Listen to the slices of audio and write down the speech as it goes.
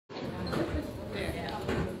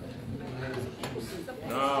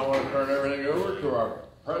our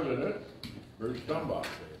president, Bruce Dumbach.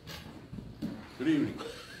 Good evening.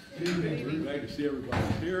 Good evening. We're glad to see everybody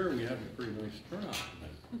here. We have a pretty nice turnout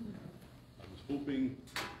tonight. I was hoping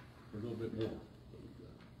for a little bit more.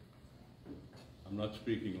 But I'm not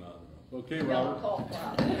speaking loud enough. Okay, Robert.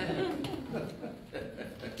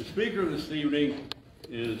 The speaker this evening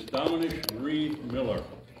is Dominish Marie Miller,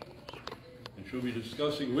 and she'll be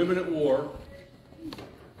discussing women at war,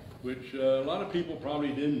 which a lot of people probably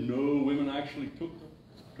didn't know women actually took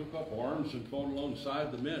up arms and fought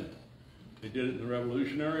alongside the men. They did it in the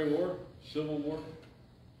Revolutionary War, Civil War,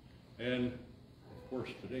 and of course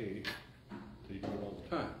today they do it all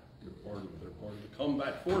the time. They're part of the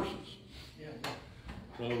combat forces.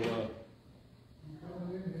 So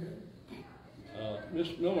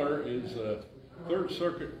Miss Miller is a Third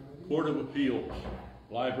Circuit Court of Appeals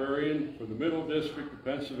librarian for the Middle District of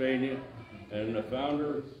Pennsylvania and the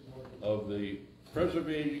founder of the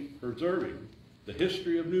Preserving the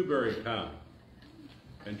History of Newberrytown.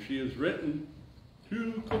 And she has written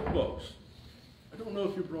 2 cookbooks. I don't know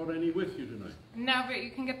if you brought any with you tonight. No, but you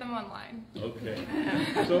can get them online. Okay.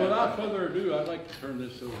 So without further ado, I'd like to turn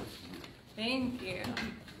this over to you. Thank you.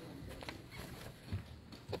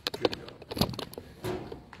 Good job.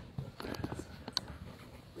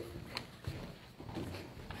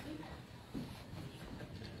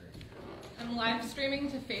 I'm live streaming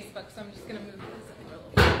to Facebook, so I'm just going to move this over a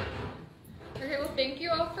little bit. Okay, well, thank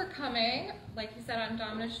you all for coming. Like you said, I'm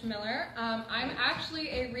Dominish Miller. I'm actually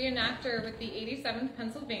a reenactor with the 87th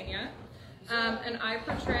Pennsylvania, and I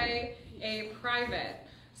portray a private.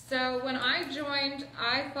 So when I joined,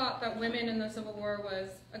 I thought that women in the Civil War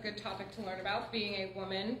was a good topic to learn about, being a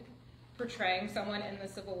woman portraying someone in the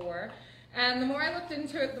Civil War. And the more I looked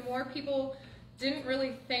into it, the more people didn't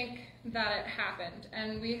really think that it happened.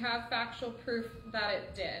 And we have factual proof that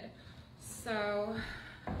it did. So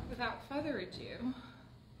without further ado,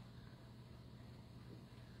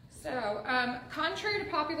 contrary to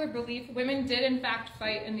popular belief, women did in fact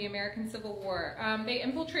fight in the American Civil War. They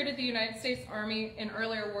infiltrated the United States Army in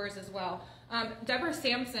earlier wars as well. Deborah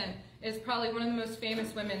Sampson is probably one of the most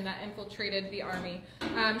famous women that infiltrated the Army.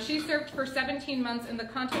 She served for 17 months in the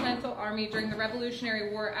Continental Army during the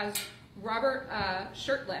Revolutionary War as Robert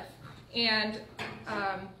Shurtliff, and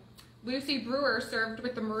Lucy Brewer served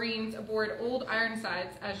with the Marines aboard Old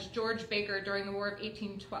Ironsides as George Baker during the War of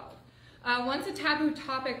 1812. Once a taboo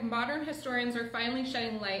topic, modern historians are finally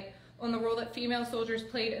shedding light on the role that female soldiers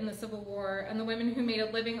played in the Civil War and the women who made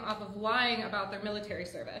a living off of lying about their military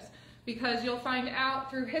service. Because you'll find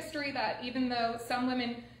out through history that even though some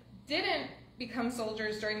women didn't become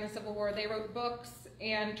soldiers during the Civil War, they wrote books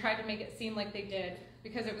and tried to make it seem like they did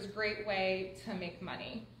because it was a great way to make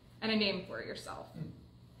money and a name for yourself.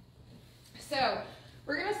 So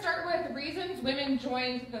we're going to start with reasons women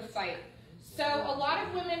joined the fight. So a lot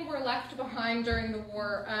of women were left behind during the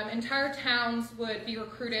war. Entire towns would be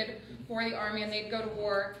recruited for the Army and they'd go to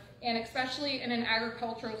war. And especially in an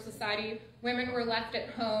agricultural society, women were left at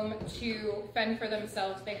home to fend for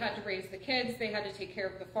themselves. They had to raise the kids, they had to take care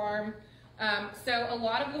of the farm. So a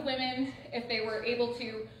lot of the women, if they were able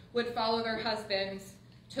to, would follow their husbands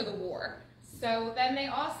to the war. So then they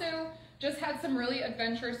also just had some really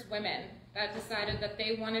adventurous women that decided that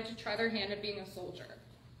they wanted to try their hand at being a soldier.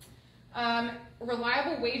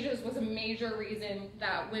 Reliable wages was a major reason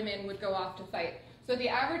that women would go off to fight. So the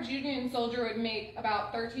average Union soldier would make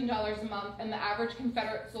about $13 a month, and the average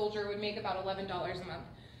Confederate soldier would make about $11 a month.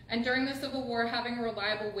 And during the Civil War, having a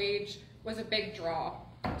reliable wage was a big draw.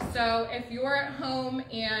 So if you're at home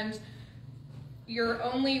and your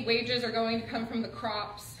only wages are going to come from the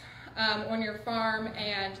crops on your farm,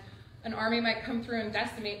 and an army might come through and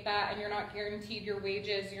decimate that, and you're not guaranteed your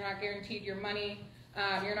wages, you're not guaranteed your money,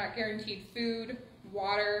 you're not guaranteed food,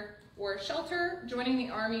 water, or shelter, joining the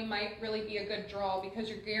Army might really be a good draw because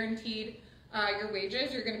you're guaranteed your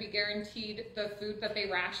wages, you're going to be guaranteed the food that they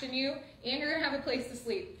ration you, and you're going to have a place to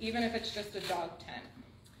sleep, even if it's just a dog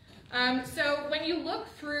tent. So when you look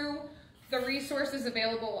through the resources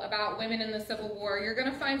available about women in the Civil War, you're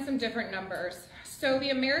going to find some different numbers. So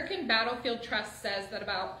the American Battlefield Trust says that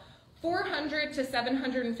about 400 to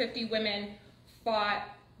 750 women fought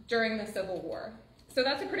during the Civil War. So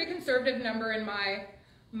that's a pretty conservative number in my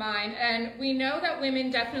mind, and we know that women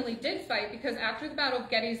definitely did fight because after the Battle of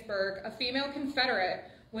Gettysburg, a female Confederate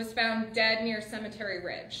was found dead near Cemetery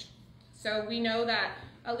Ridge. So we know that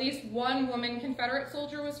at least one woman Confederate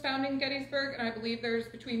soldier was found in Gettysburg, and I believe there's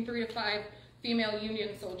between 3 to 5 female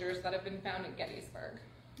Union soldiers that have been found in Gettysburg.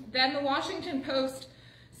 Then the Washington Post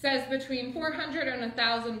says between 400 and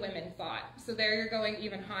 1,000 women fought, so there you're going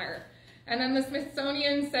even higher. And then the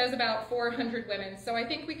Smithsonian says about 400 women. So I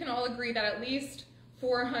think we can all agree that at least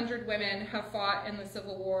 400 women have fought in the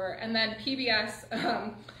Civil War, and then PBS,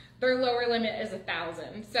 their lower limit is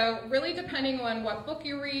 1,000. So really depending on what book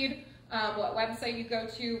you read, what website you go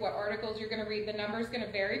to, what articles you're going to read, the number is going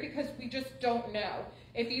to vary because we just don't know.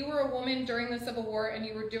 If you were a woman during the Civil War and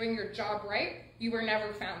you were doing your job right, you were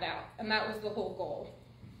never found out, and that was the whole goal.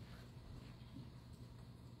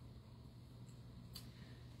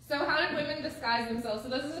 So how did women disguise themselves? So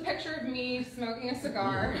this is a picture of me smoking a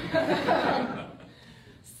cigar.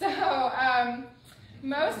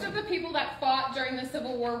 Most of the people that fought during the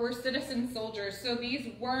Civil War were citizen soldiers. So these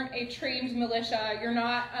weren't a trained militia. You're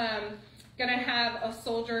not gonna have a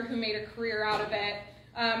soldier who made a career out of it.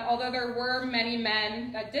 Although there were many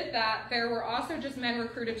men that did that, there were also just men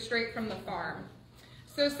recruited straight from the farm.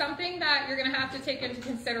 So something that you're gonna have to take into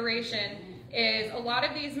consideration is a lot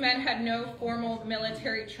of these men had no formal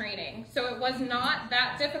military training. So it was not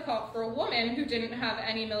that difficult for a woman who didn't have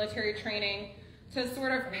any military training to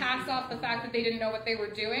sort of pass off the fact that they didn't know what they were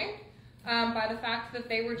doing by the fact that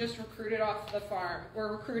they were just recruited off the farm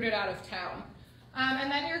or recruited out of town.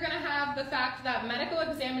 And then you're gonna have the fact that medical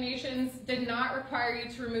examinations did not require you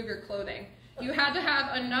to remove your clothing. You had to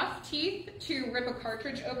have enough teeth to rip a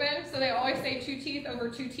cartridge open. So they always say 2 teeth over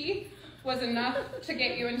 2 teeth was enough to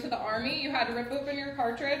get you into the Army. You had to rip open your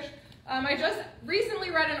cartridge. I just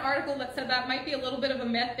recently read an article that said that might be a little bit of a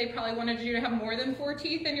myth. They probably wanted you to have more than 4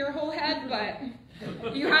 teeth in your whole head, but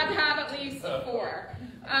you had to have at least 4.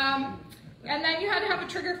 And then you had to have a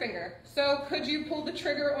trigger finger. So could you pull the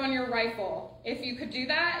trigger on your rifle? If you could do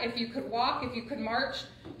that, if you could walk, if you could march,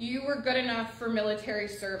 you were good enough for military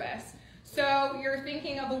service. So you're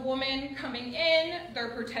thinking of a woman coming in,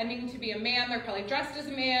 they're pretending to be a man, they're probably dressed as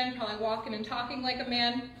a man, probably walking and talking like a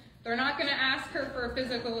man. They're not gonna ask her for a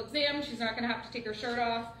physical exam, she's not gonna have to take her shirt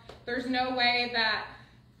off. There's no way that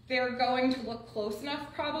they're going to look close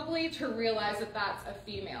enough probably to realize that that's a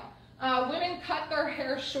female. Women cut their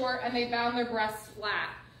hair short and they bound their breasts flat.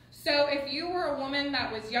 So if you were a woman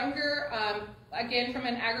that was younger, again from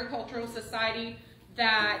an agricultural society,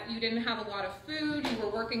 that you didn't have a lot of food, you were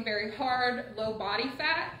working very hard, low body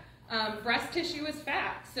fat, breast tissue is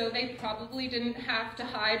fat, so they probably didn't have to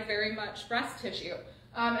hide very much breast tissue.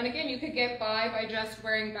 And again, you could get by just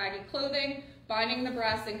wearing baggy clothing, binding the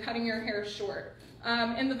breasts, and cutting your hair short.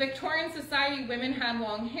 In the Victorian society, women had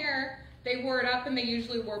long hair, they wore it up and they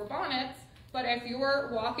usually wore bonnets, but if you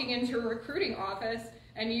were walking into a recruiting office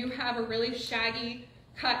and you have a really shaggy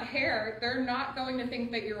cut hair, they're not going to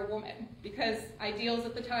think that you're a woman because ideals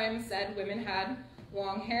at the time said women had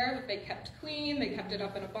long hair, that they kept clean, they kept it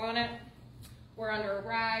up in a bonnet or under a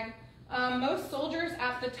rag. Most soldiers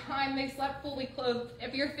at the time, they slept fully clothed.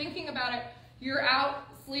 If you're thinking about it, you're out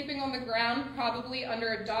sleeping on the ground, probably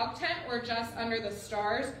under a dog tent or just under the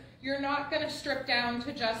stars. You're not gonna strip down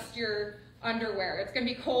to just your underwear. It's gonna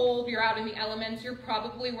be cold, you're out in the elements, you're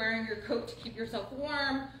probably wearing your coat to keep yourself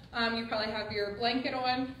warm. You probably have your blanket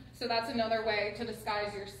on, so that's another way to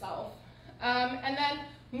disguise yourself. And then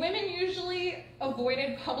women usually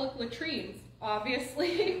avoided public latrines,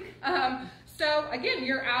 obviously. So again,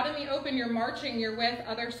 you're out in the open, you're marching, you're with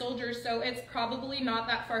other soldiers, so it's probably not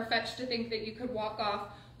that far-fetched to think that you could walk off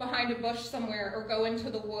behind a bush somewhere or go into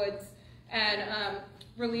the woods and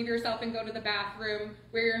relieve yourself and go to the bathroom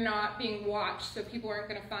where you're not being watched, so people aren't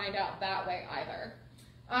gonna find out that way either.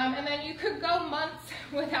 And then you could go months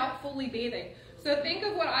without fully bathing. So think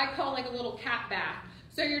of what I call like a little cat bath.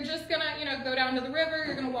 So you're just gonna, go down to the river,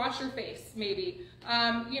 you're gonna wash your face, maybe.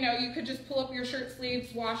 You could just pull up your shirt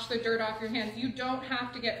sleeves, wash the dirt off your hands. You don't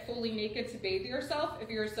have to get fully naked to bathe yourself if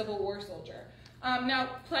you're a Civil War soldier. Now,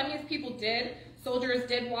 plenty of people did. Soldiers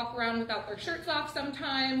did walk around without their shirts off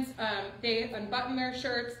sometimes. They unbuttoned their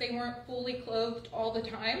shirts. They weren't fully clothed all the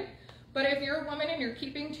time. But if you're a woman and you're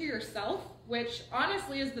keeping to yourself, which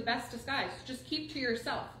honestly is the best disguise, just keep to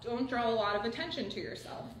yourself. Don't draw a lot of attention to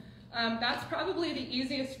yourself. That's probably the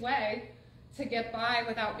easiest way to get by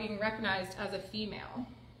without being recognized as a female.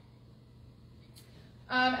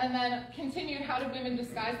 And then continued, how did women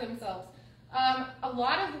disguise themselves? A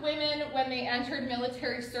lot of women, when they entered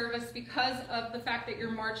military service, because of the fact that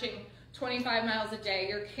you're marching 25 miles a day,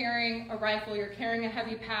 you're carrying a rifle, you're carrying a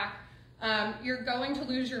heavy pack, you're going to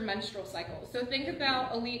lose your menstrual cycle. So think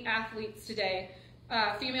about elite athletes today,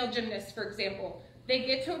 female gymnasts, for example. They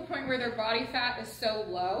get to a point where their body fat is so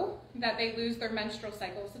low that they lose their menstrual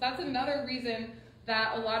cycle. So that's another reason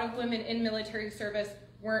that a lot of women in military service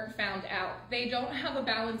weren't found out. They don't have a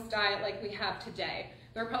balanced diet like we have today.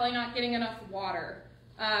 They're probably not getting enough water.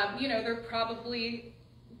 They're probably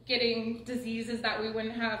getting diseases that we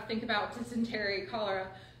wouldn't have. Think about dysentery, cholera.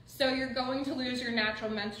 So you're going to lose your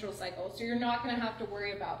natural menstrual cycle. So you're not going to have to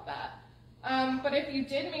worry about that. But if you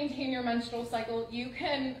did maintain your menstrual cycle, you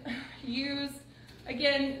can use,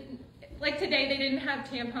 again, like today they didn't have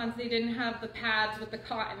tampons, they didn't have the pads with the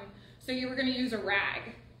cotton, so you were going to use a rag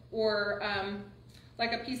or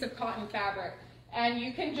like a piece of cotton fabric. And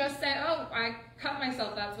you can just say, oh, I cut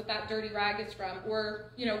myself, that's what that dirty rag is from.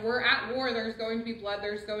 Or, you know, we're at war, there's going to be blood,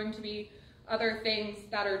 there's going to be other things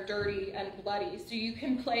that are dirty and bloody. So you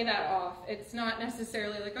can play that off. It's not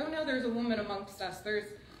necessarily like, oh no, there's a woman amongst us. There's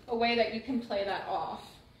a way that you can play that off.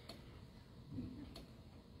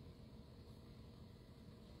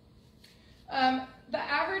 The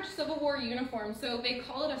average Civil War uniform, so they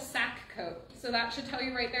call it a sack coat. So that should tell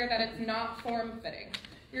you right there that it's not form-fitting.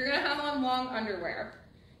 You're going to have on long underwear.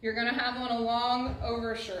 You're going to have on a long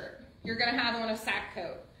overshirt. You're going to have on a sack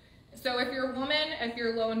coat. So if you're a woman, if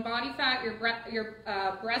you're low in body fat, your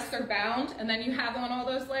breasts are bound, and then you have on all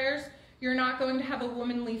those layers, you're not going to have a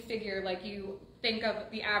womanly figure like you think of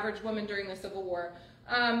the average woman during the Civil War.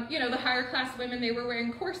 You know, the higher class women, they were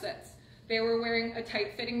wearing corsets. They were wearing a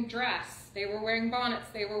tight-fitting dress. They were wearing bonnets.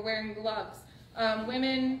 They were wearing gloves.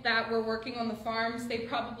 Women that were working on the farms, they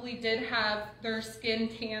probably did have their skin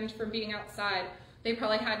tanned from being outside. They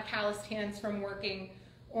probably had calloused hands from working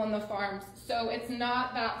on the farms. So it's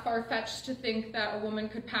not that far-fetched to think that a woman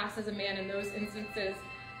could pass as a man in those instances.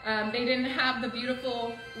 They didn't have the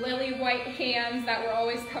beautiful lily white hands that were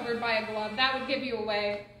always covered by a glove. That would give you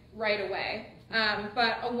away right away.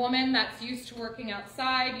 But a woman that's used to working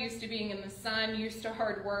outside, used to being in the sun, used to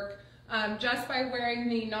hard work, just by wearing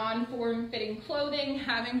the non-form-fitting clothing,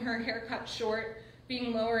 having her hair cut short,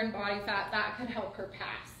 being lower in body fat, that could help her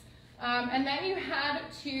pass. And then you had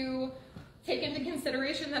to take into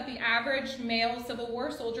consideration that the average male Civil War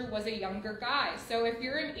soldier was a younger guy. So if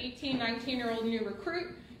you're an 18, 19-year-old new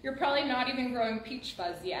recruit, you're probably not even growing peach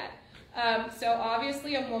fuzz yet. So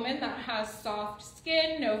obviously a woman that has soft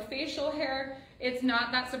skin, no facial hair, it's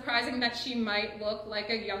not that surprising that she might look like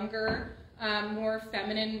a younger, more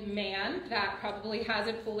feminine man that probably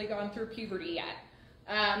hasn't fully gone through puberty yet.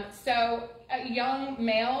 So a young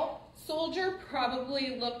male soldier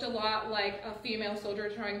probably looked a lot like a female soldier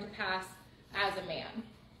trying to pass as a man.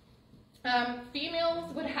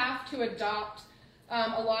 Females would have to adopt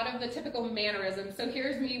a lot of the typical mannerisms. So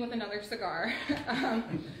here's me with another cigar.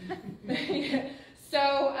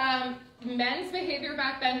 Men's behavior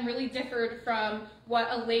back then really differed from what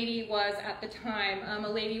a lady was at the time. A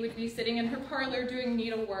lady would be sitting in her parlor doing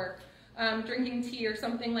needlework, drinking tea or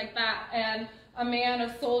something like that, and a man,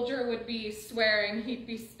 a soldier, would be swearing, he'd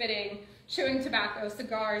be spitting, chewing tobacco,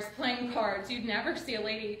 cigars, playing cards. You'd never see a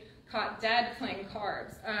lady caught dead playing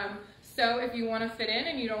cards. So if you want to fit in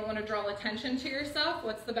and you don't want to draw attention to yourself,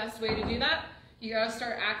 what's the best way to do that? You got to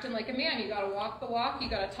start acting like a man. You got to walk the walk, you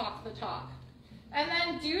got to talk the talk. And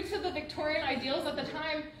then due to the Victorian ideals at the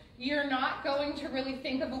time, you're not going to really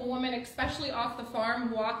think of a woman, especially off the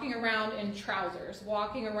farm, walking around in trousers,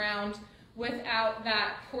 walking around without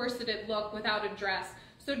that corseted look, without a dress.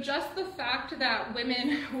 So just the fact that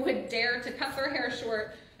women would dare to cut their hair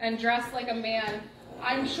short and dress like a man,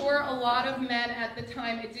 I'm sure a lot of men at the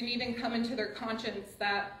time, it didn't even come into their conscience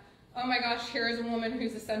that, oh my gosh, here's a woman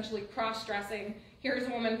who's essentially cross-dressing. Here's a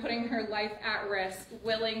woman putting her life at risk,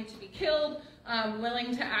 willing to be killed,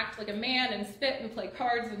 willing to act like a man and spit and play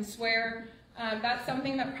cards and swear. That's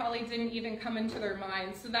something that probably didn't even come into their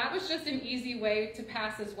minds. So that was just an easy way to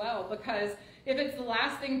pass as well, because if it's the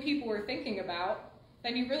last thing people were thinking about,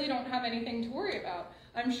 then you really don't have anything to worry about.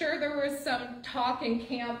 I'm sure there was some talk in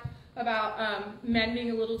camp about men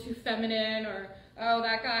being a little too feminine, or, oh,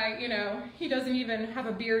 that guy, you know, he doesn't even have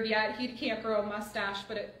a beard yet, he can't grow a mustache,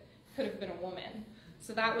 but it could have been a woman.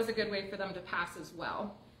 So that was a good way for them to pass as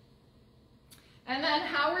well. And then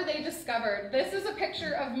how were they discovered? This is a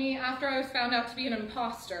picture of me after I was found out to be an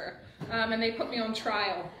imposter, and they put me on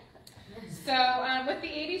trial. So with the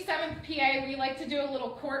 87th PA, we like to do a little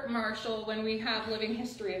court-martial when we have living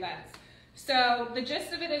history events. So the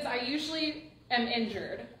gist of it is I usually am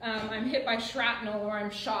injured. I'm hit by shrapnel or I'm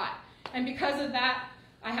shot. And because of that,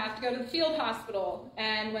 I have to go to the field hospital.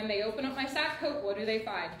 And when they open up my sack coat, what do they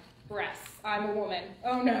find? Breasts. I'm a woman.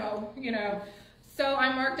 Oh no, you know. So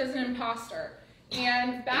I'm marked as an imposter.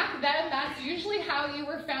 And back then, that's usually how you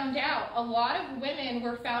were found out. A lot of women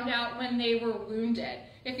were found out when they were wounded.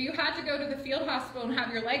 If you had to go to the field hospital and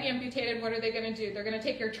have your leg amputated, what are they going to do? They're going to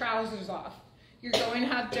take your trousers off. You're going to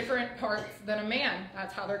have different parts than a man.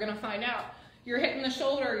 That's how they're going to find out. You're hit in the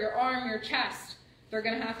shoulder, your arm, your chest. They're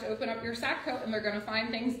going to have to open up your sack coat and they're going to find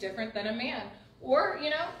things different than a man. Or, you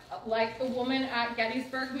know, like the woman at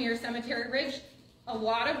Gettysburg near Cemetery Ridge, a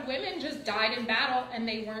lot of women just died in battle and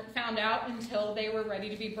they weren't found out until they were ready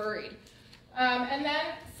to be buried. And then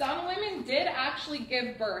some women did actually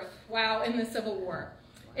give birth while in the Civil War.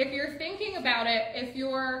 If you're thinking about it, if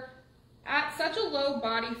you're at such a low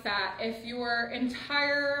body fat, if your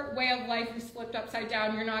entire way of life is flipped upside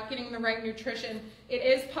down, you're not getting the right nutrition, it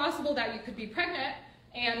is possible that you could be pregnant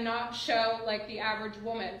and not show like the average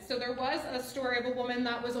woman. So there was a story of a woman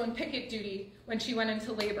that was on picket duty when she went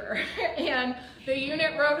into labor. And the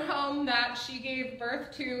unit wrote home that she gave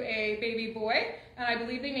birth to a baby boy, and I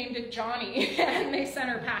believe they named it Johnny, and they sent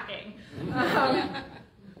her packing.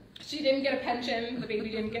 She didn't get a pension, the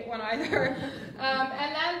baby didn't get one either.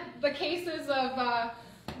 And then the cases of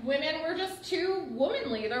women were just too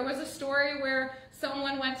womanly. There was a story where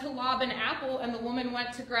someone went to lob an apple and the woman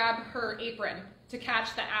went to grab her apron to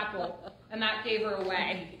catch the apple, and that gave her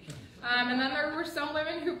away. And then there were some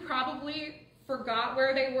women who probably forgot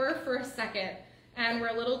where they were for a second and were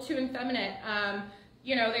a little too effeminate.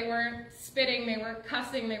 You know, they weren't spitting, they weren't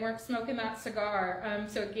cussing, they weren't smoking that cigar,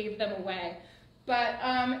 so it gave them away. But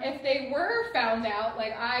if they were found out,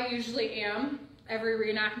 like I usually am, every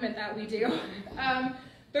reenactment that we do,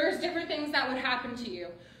 there's different things that would happen to you.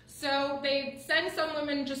 So they send some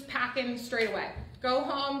women just packing straight away. Go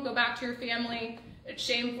home, go back to your family. It's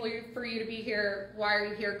shameful for you to be here. Why are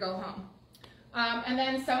you here? Go home. And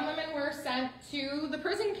then some women were sent to the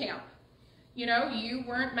prison camp. You know, you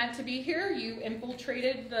weren't meant to be here. You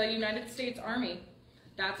infiltrated the United States Army.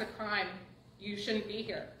 That's a crime. You shouldn't be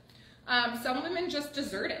here. Some women just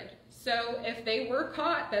deserted. So if they were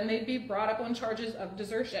caught, then they'd be brought up on charges of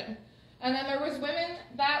desertion. And then there was women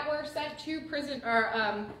that were sent to prison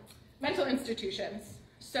or mental institutions.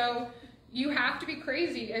 So you have to be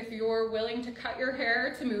crazy if you're willing to cut your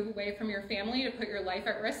hair, to move away from your family, to put your life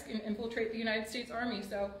at risk and infiltrate the United States Army.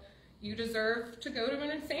 So you deserve to go to an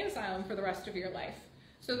insane asylum for the rest of your life.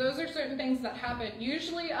 So those are certain things that happen.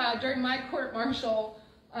 Usually during my court martial,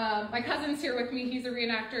 my cousin's here with me, he's a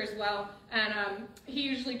reenactor as well, and he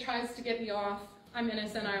usually tries to get me off. I'm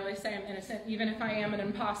innocent, I always say I'm innocent, even if I am an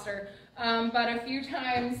imposter. But a few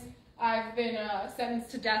times I've been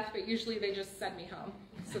sentenced to death, but usually they just send me home.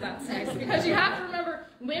 So that's nice, because you have to remember,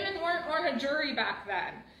 women weren't on a jury back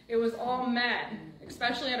then. It was all men,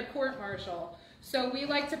 especially at a court martial. So we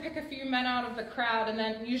like to pick a few men out of the crowd, and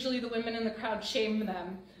then usually the women in the crowd shame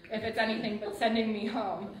them if it's anything but sending me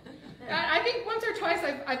home. I think once or twice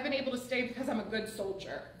I've been able to stay because I'm a good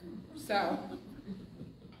soldier. So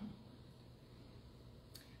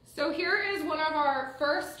here is one of our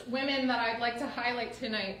first women that I'd like to highlight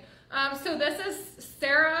tonight. So this is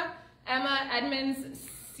Sarah Emma Edmonds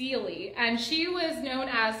Seeley, and she was known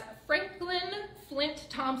as Franklin Flint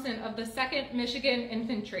Thompson of the 2nd Michigan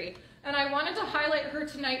Infantry. And I wanted to highlight her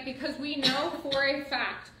tonight because we know for a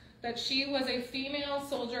fact that she was a female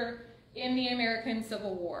soldier in the American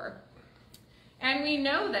Civil War. And we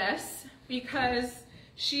know this because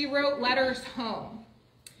she wrote letters home.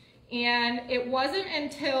 And it wasn't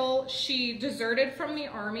until she deserted from the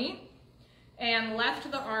Army and left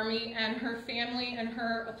the Army and her family and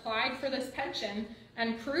her applied for this pension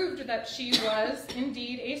and proved that she was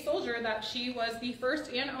indeed a soldier, that she was the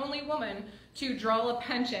first and only woman to draw a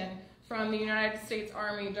pension from the United States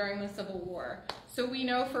Army during the Civil War. So we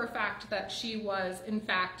know for a fact that she was, in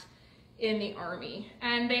fact, in the Army.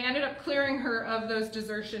 And they ended up clearing her of those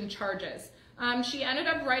desertion charges. She ended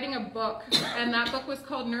up writing a book, and that book was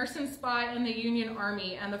called Nurse and Spy in the Union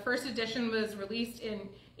Army, and the first edition was released in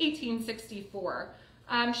 1864.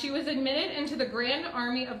 She was admitted into the Grand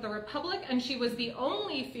Army of the Republic, and she was the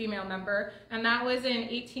only female member, and that was in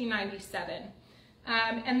 1897.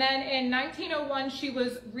 And then in 1901, she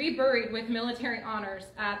was reburied with military honors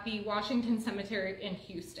at the Washington Cemetery in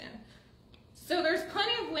Houston. So there's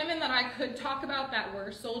plenty of women that I could talk about that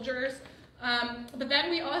were soldiers, but then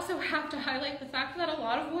we also have to highlight the fact that a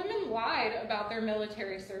lot of women lied about their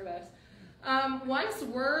military service. Once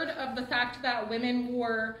word of the fact that women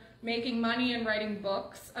were making money and writing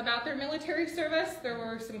books about their military service, there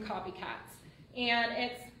were some copycats. And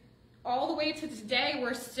it's all the way to today,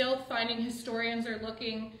 we're still finding, historians are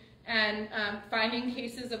looking and finding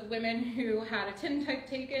cases of women who had a tintype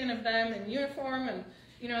taken of them in uniform, and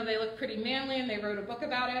you know, they look pretty manly and they wrote a book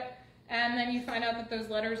about it. And then you find out that those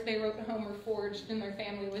letters they wrote home were forged and their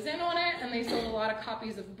family was in on it, and they sold a lot of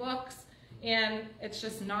copies of books, and it's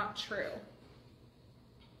just not true.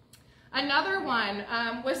 Another one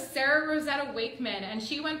was Sarah Rosetta Wakeman, and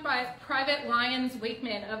she went by Private Lyons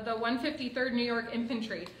Wakeman of the 153rd New York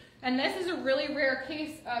Infantry. And this is a really rare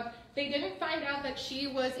case of, they didn't find out that she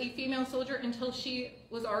was a female soldier until she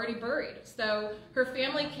was already buried. So her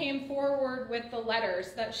family came forward with the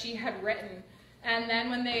letters that she had written. And then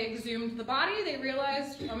when they exhumed the body, they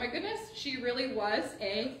realized, oh my goodness, she really was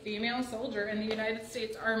a female soldier in the United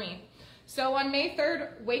States Army. So on May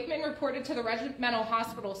 3rd, Wakeman reported to the regimental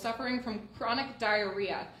hospital suffering from chronic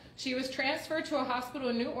diarrhea. She was transferred to a hospital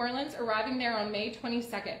in New Orleans, arriving there on May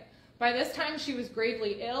 22nd. By this time, she was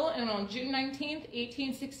gravely ill, and on June 19th,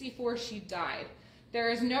 1864, she died. There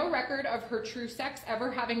is no record of her true sex ever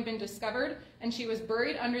having been discovered, and she was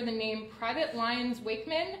buried under the name Private Lyons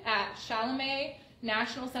Wakeman at Chalamet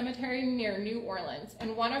National Cemetery near New Orleans.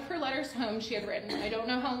 In one of her letters home, she had written, "I don't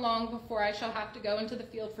know how long before I shall have to go into the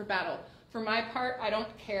field for battle. For my part, I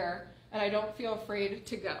don't care, and I don't feel afraid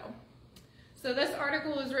to go." So this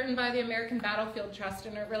article was written by the American Battlefield Trust,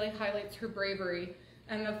 and it really highlights her bravery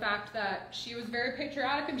and the fact that she was very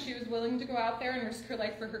patriotic and she was willing to go out there and risk her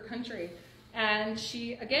life for her country. And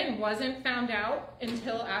she, again, wasn't found out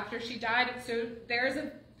until after she died. So there's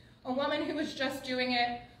a woman who was just doing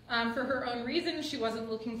it for her own reasons. She wasn't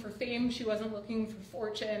looking for fame. She wasn't looking for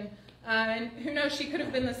fortune. And who knows, she could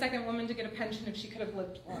have been the second woman to get a pension if she could have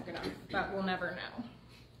lived long enough. But we'll never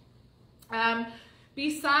know.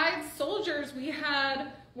 Besides soldiers, we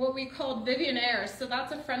had what we called visionnaires. So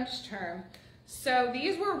that's a French term. So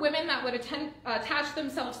these were women that would attach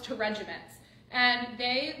themselves to regiments. And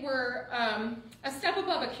they were a step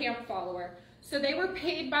above a camp follower. So they were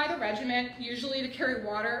paid by the regiment, usually to carry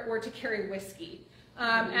water or to carry whiskey.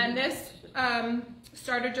 And this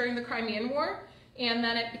started during the Crimean War, and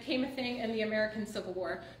then it became a thing in the American Civil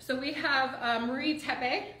War. So we have Marie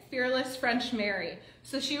Tepe, Fearless French Mary.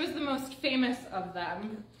 So she was the most famous of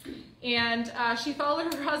them. And she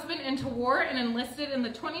followed her husband into war and enlisted in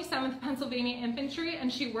the 27th Pennsylvania Infantry, and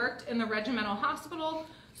she worked in the regimental hospital,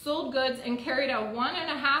 sold goods, and carried a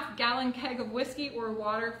 1.5-gallon keg of whiskey or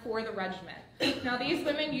water for the regiment. Now these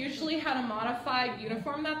women usually had a modified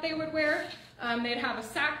uniform that they would wear. They'd have a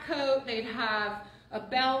sack coat, they'd have a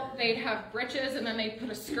belt, they'd have breeches, and then they'd put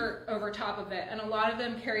a skirt over top of it. And a lot of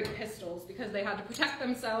them carried pistols because they had to protect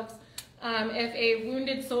themselves. If a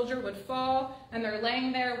wounded soldier would fall and they're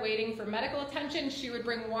laying there waiting for medical attention, she would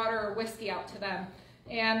bring water or whiskey out to them.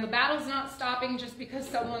 And the battle's not stopping just because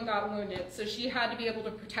someone got wounded, so she had to be able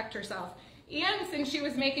to protect herself. And since she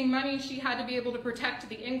was making money, she had to be able to protect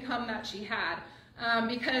the income that she had.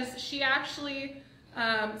 Because she actually,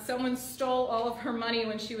 someone stole all of her money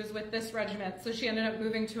when she was with this regiment, so she ended up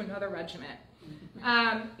moving to another regiment.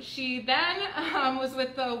 She then was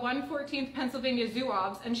with the 114th Pennsylvania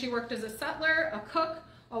Zouaves, and she worked as a settler, a cook,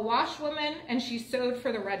 a washwoman, and she sewed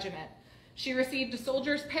for the regiment. She received a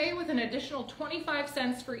soldier's pay with an additional 25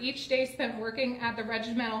 cents for each day spent working at the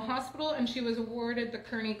regimental hospital, and she was awarded the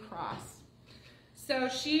Kearney Cross. So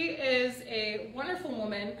she is a wonderful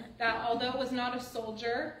woman that, although was not a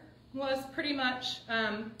soldier, was pretty much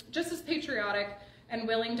just as patriotic and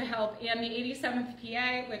willing to help. And the 87th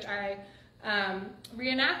PA, which I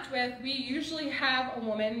reenact with, we usually have a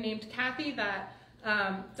woman named Kathy that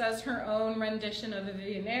does her own rendition of a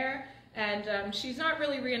visionnaire. And she's not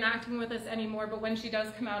really reenacting with us anymore, but when she does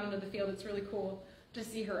come out into the field, it's really cool to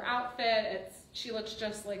see her outfit. She looks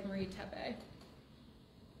just like Marie Tepe.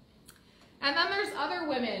 And then there's other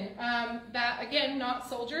women that, again, not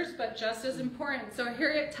soldiers, but just as important. So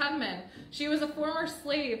Harriet Tubman, she was a former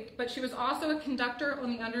slave, but she was also a conductor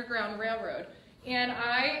on the Underground Railroad. And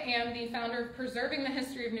I am the founder of Preserving the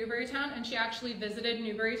History of Newberrytown, and she actually visited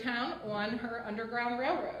Newberrytown on her Underground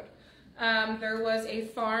Railroad. There was a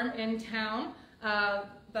farm in town,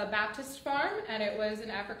 the Baptist Farm, and it was an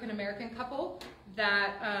African-American couple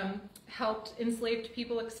that helped enslaved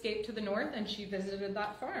people escape to the north, and she visited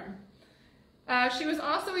that farm. She was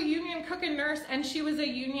also a Union cook and nurse, and she was a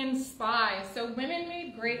Union spy. So women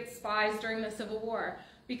made great spies during the Civil War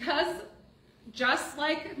because just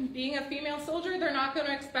like being a female soldier, they're not going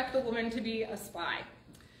to expect the woman to be a spy.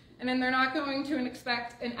 And then they're not going to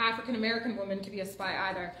expect an African-American woman to be a spy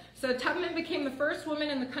either. So Tubman became the first woman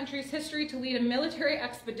in the country's history to lead a military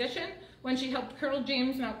expedition when she helped Colonel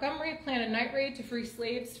James Montgomery plan a night raid to free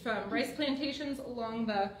slaves from rice plantations along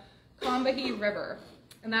the Combahee River.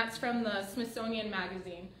 And that's from the Smithsonian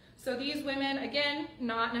Magazine. So these women, again,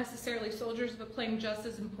 not necessarily soldiers, but playing just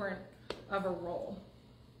as important of a role.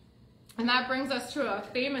 And that brings us to a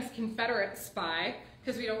famous Confederate spy,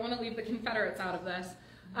 because we don't want to leave the Confederates out of this.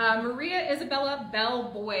 Maria Isabella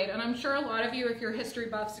Belle Boyd, and I'm sure a lot of you, if you're history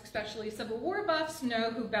buffs, especially Civil War buffs,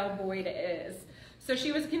 know who Belle Boyd is. So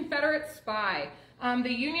she was a Confederate spy.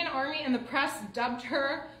 The Union Army and the press dubbed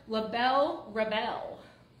her La Belle Rebelle,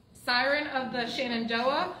 Siren of the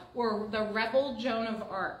Shenandoah, or the Rebel Joan of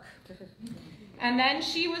Arc. And then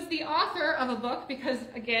she was the author of a book because,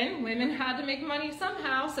 again, women had to make money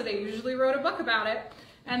somehow, so they usually wrote a book about it.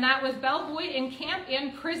 And that was Belle Boyd in Camp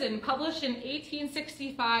and Prison, published in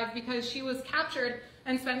 1865 because she was captured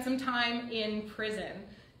and spent some time in prison,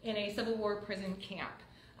 in a Civil War prison camp.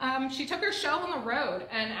 She took her show on the road,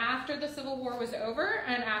 and after the Civil War was over,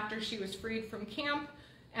 and after she was freed from camp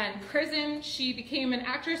and prison, she became an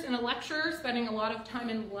actress and a lecturer, spending a lot of time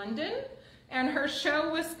in London, and her show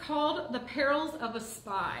was called The Perils of a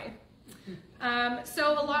Spy.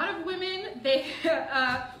 So a lot of women, they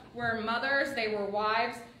were mothers, they were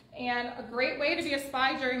wives, and a great way to be a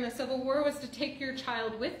spy during the Civil War was to take your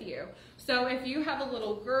child with you. So if you have a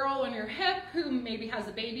little girl on your hip who maybe has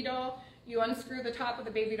a baby doll, you unscrew the top of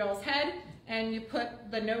the baby doll's head, and you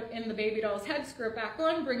put the note in the baby doll's head, screw it back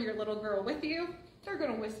on, bring your little girl with you. They're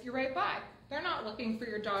going to whisk you right by. They're not looking for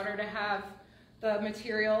your daughter to have the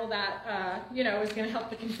material that, is going to help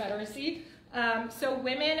the Confederacy. So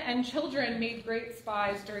women and children made great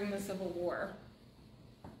spies during the Civil War.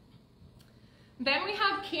 Then we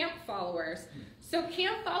have camp followers. So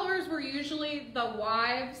camp followers were usually the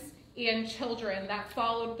wives and children that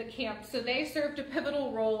followed the camp. So they served a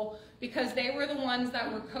pivotal role because they were the ones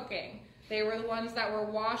that were cooking. They were the ones that were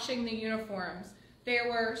washing the uniforms. They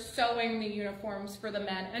were sewing the uniforms for the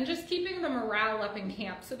men and just keeping the morale up in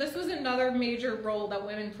camp. So this was another major role that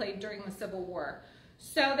women played during the Civil War.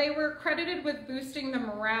 So they were credited with boosting the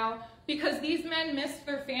morale because these men missed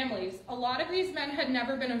their families. A lot of these men had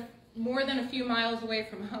never been more than a few miles away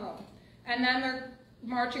from home. And then they're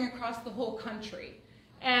marching across the whole country.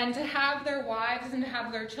 And to have their wives and to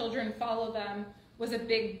have their children follow them was a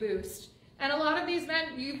big boost. And a lot of these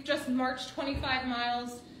men, you've just marched 25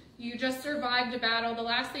 miles, you just survived a battle, the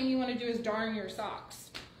last thing you want to do is darn your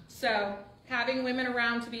socks. So having women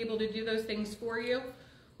around to be able to do those things for you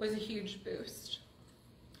was a huge boost.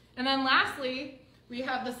 And then lastly, we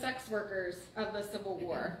have the sex workers of the Civil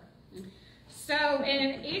War. So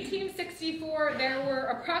in 1864, there were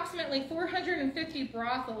approximately 450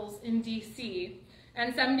 brothels in DC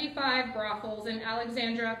and 75 brothels in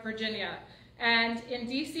Alexandria, Virginia. And in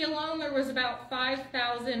DC alone, there was about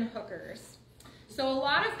 5,000 hookers. So a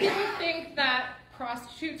lot of people think that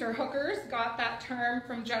prostitutes or hookers got that term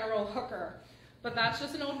from General Hooker, but that's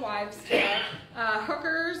just an old wives' tale.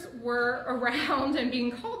 Hookers were around and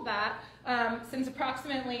being called that since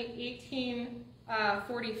approximately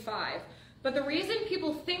 1845. But the reason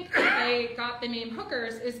people think that they got the name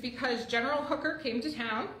hookers is because General Hooker came to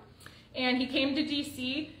town, and he came to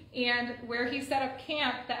DC, and where he set up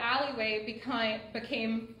camp, the alleyway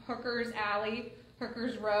became Hooker's Alley,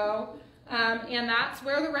 Hooker's Row, and that's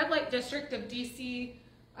where the red light district of DC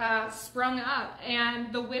sprung up.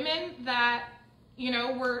 And the women that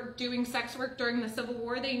were doing sex work during the Civil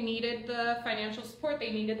War, they needed the financial support,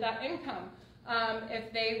 they needed that income.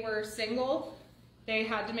 If they were single, they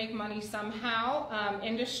had to make money somehow.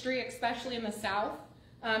 Industry, especially in the South,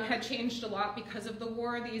 had changed a lot because of the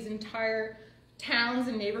war. These entire towns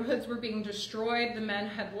and neighborhoods were being destroyed. The men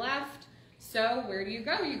had left. So where do you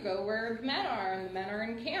go? You go where the men are, and the men are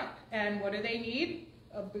in camp. And what do they need?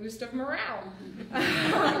 A boost of morale.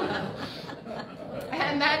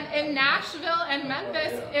 And then in Nashville and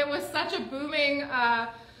Memphis, it was such a booming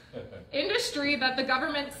industry that the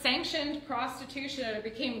government sanctioned prostitution and it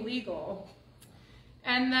became legal.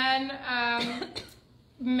 And then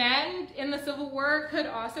men in the Civil War could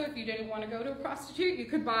also, if you didn't want to go to a prostitute, you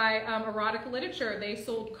could buy erotic literature. They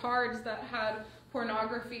sold cards that had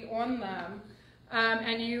pornography on them.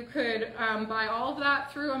 And you could buy all of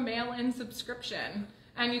that through a mail-in subscription.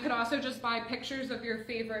 And you could also just buy pictures of your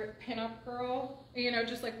favorite pinup girl.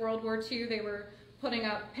 Just like World War II, they were putting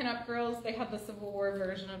up pinup girls. They had the Civil War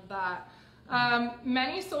version of that.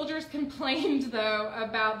 Many soldiers complained, though,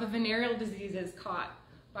 about the venereal diseases caught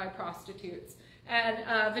by prostitutes. And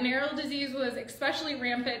venereal disease was especially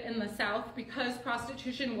rampant in the South because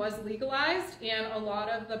prostitution was legalized, and a lot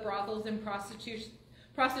of the brothels and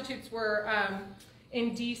prostitutes were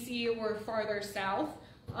in DC or farther south.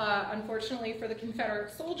 Unfortunately for the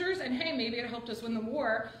Confederate soldiers, and hey, maybe it helped us win the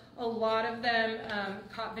war, a lot of them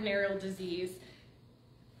caught venereal disease.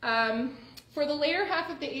 For the later half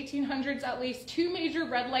of the 1800s, at least 2 major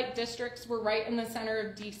red light districts were right in the center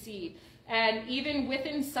of DC, and even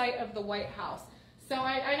within sight of the White House. So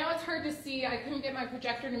I know it's hard to see. I couldn't get my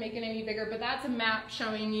projector to make it any bigger, but that's a map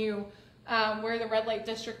showing you where the red light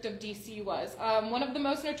district of DC was. One of the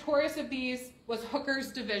most notorious of these was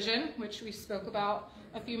Hooker's Division, which we spoke about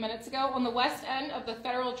a few minutes ago, on the west end of the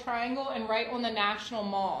Federal Triangle and right on the National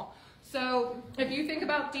Mall. So if you think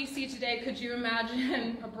about DC today, could you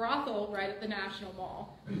imagine a brothel right at the National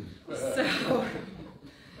Mall? So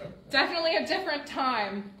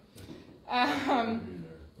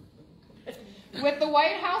With the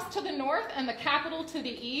White House to the north and the Capitol to the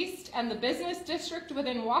east and the business district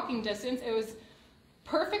within walking distance, it was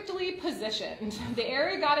perfectly positioned. The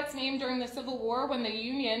area got its name during the Civil War when the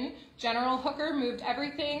Union General Hooker moved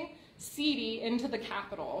everything seedy into the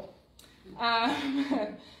Capitol.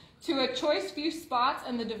 To a choice few spots,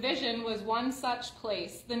 and the division was one such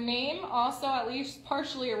place. The name also at least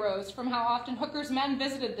partially arose from how often Hooker's men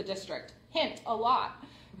visited the district. Hint, a lot.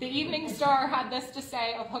 The Evening Star had this to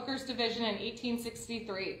say of Hooker's division in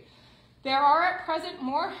 1863. There are at present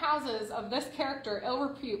more houses of this character ill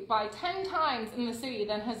repute by 10 times in the city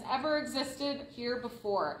than has ever existed here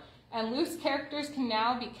before, and loose characters can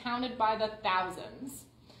now be counted by the thousands.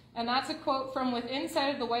 And that's a quote from Within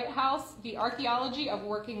Sight of the White House, The Archaeology of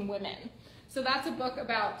Working Women. So that's a book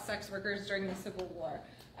about sex workers during the Civil War.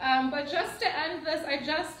 But just to end this, I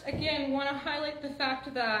just, again, want to highlight the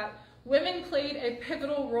fact that women played a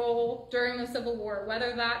pivotal role during the Civil War,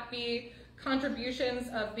 whether that be contributions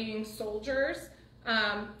of being soldiers,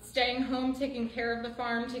 staying home, taking care of the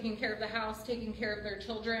farm, taking care of the house, taking care of their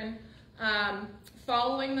children,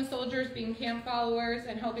 following the soldiers, being camp followers,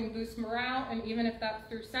 and helping boost morale, and even if that's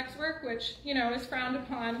through sex work, which, you know, is frowned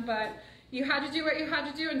upon, but you had to do what you had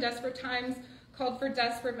to do in desperate times, called for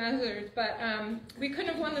desperate measures. But we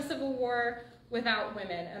couldn't have won the Civil War without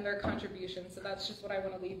women and their contributions, so that's just what I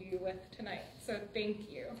want to leave you with tonight. So thank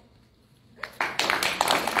you.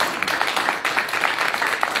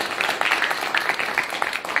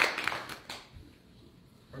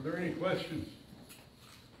 Are there any questions?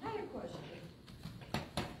 I had a question.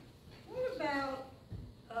 What about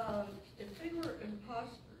if they were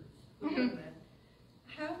imposters, the women,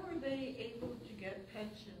 how were they able to get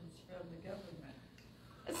pensions from the government?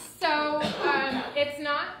 So it's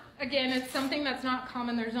not, again, it's something that's not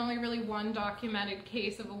common. There's only really one documented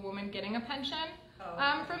case of a woman getting a pension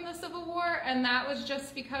from the Civil War, and that was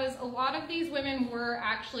just because a lot of these women were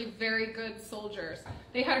actually very good soldiers.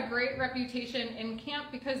 They had a great reputation in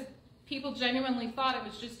camp because people genuinely thought it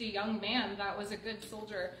was just a young man that was a good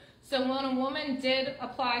soldier. So when a woman did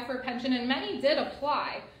apply for a pension, and many did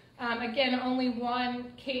apply, again, only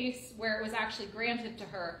one case where it was actually granted to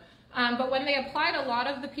her. But when they applied, a lot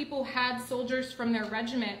of the people had soldiers from their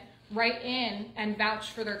regiment write in and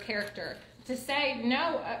vouch for their character. To say,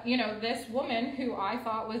 no, you know, this woman who I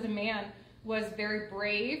thought was a man was very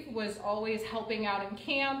brave, was always helping out in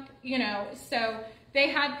camp, you know, so they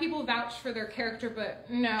had people vouch for their character, but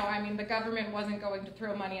no, I mean, the government wasn't going to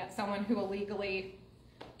throw money at someone who illegally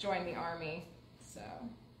joined the Army, so.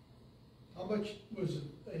 How much was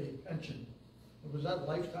a pension? Was that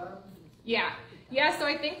lifetime? Yeah, so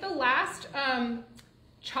I think the last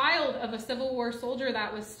child of a Civil War soldier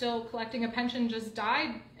that was still collecting a pension just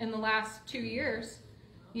died in the last 2 years.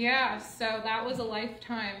 Yeah, so that was a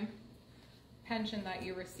lifetime pension that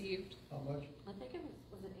you received. How much? I think it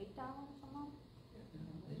was it $8 a month?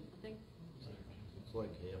 I think. It's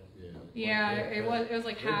like half, yeah. Yeah, it was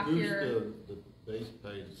like half your. The base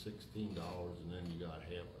pay is $16, and then you got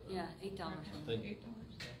half of it. Yeah, $8. I think $8.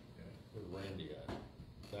 what Randy got.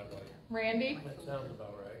 Is that right? Randy? That sounds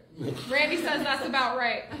about right. Randy says that's about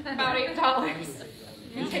right. About $8.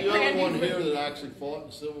 He's the only one here that actually fought in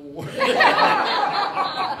the Civil War.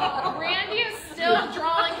 Randy is still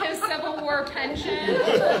drawing his Civil War pension.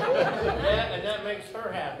 And that makes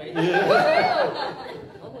her happy. The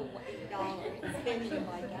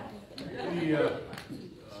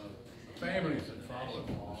families that followed.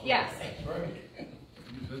 Yes.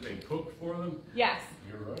 You said they cooked for them? Yes.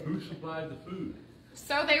 You're right. Who supplied the food?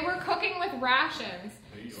 So they were cooking with rations.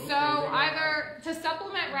 So either to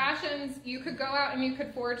supplement rations, you could go out and you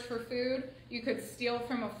could forage for food, you could steal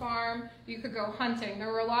from a farm, you could go hunting. There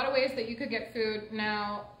were a lot of ways that you could get food.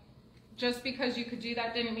 Now, just because you could do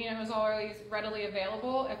that didn't mean it was always readily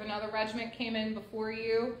available. If another regiment came in before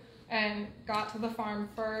you and got to the farm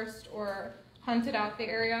first or hunted out the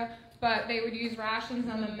area, but they would use rations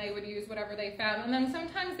and then they would use whatever they found. And then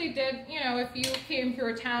sometimes they did, you know, if you came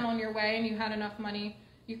through a town on your way and you had enough money,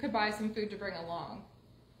 you could buy some food to bring along.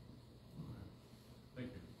 Thank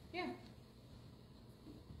you. Yeah.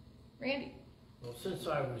 Randy. Well, since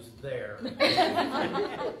I was there,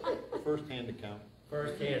 First-hand account.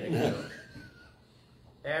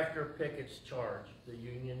 after Pickett's charge, the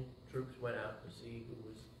Union troops went out to see who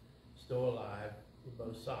was still alive on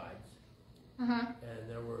both sides. And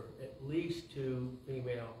there were at least 2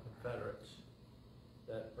 female Confederates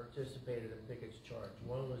that participated in Pickett's charge.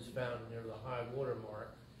 One was found near the high water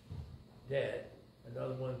mark, dead.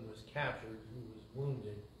 Another one was captured, who was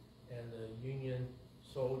wounded. And the Union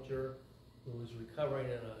soldier who was recovering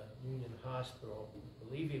in a Union hospital, I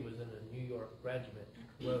believe he was in a New York regiment,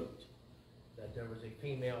 wrote that there was a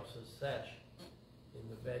female in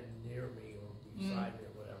the bed near me or beside me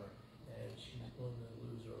or whatever, and she's going to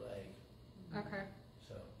lose her leg. Okay,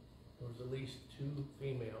 So there was at least 2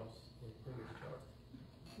 females in previous chart.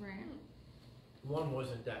 right. One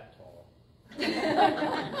wasn't that tall.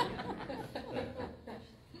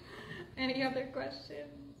 Any other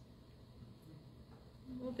questions?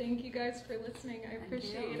 Well, thank you guys for listening. I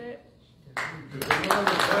appreciate it. If there are no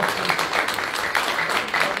other questions,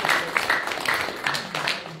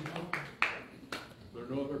 If there are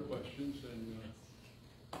no other questions, then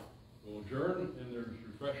we'll adjourn, and there's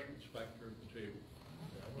refreshments back there at the table.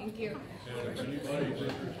 Thank you. And if anybody's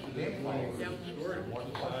interested in joining the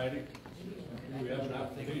Historical Society, we have an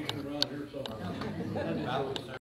application around here somewhere.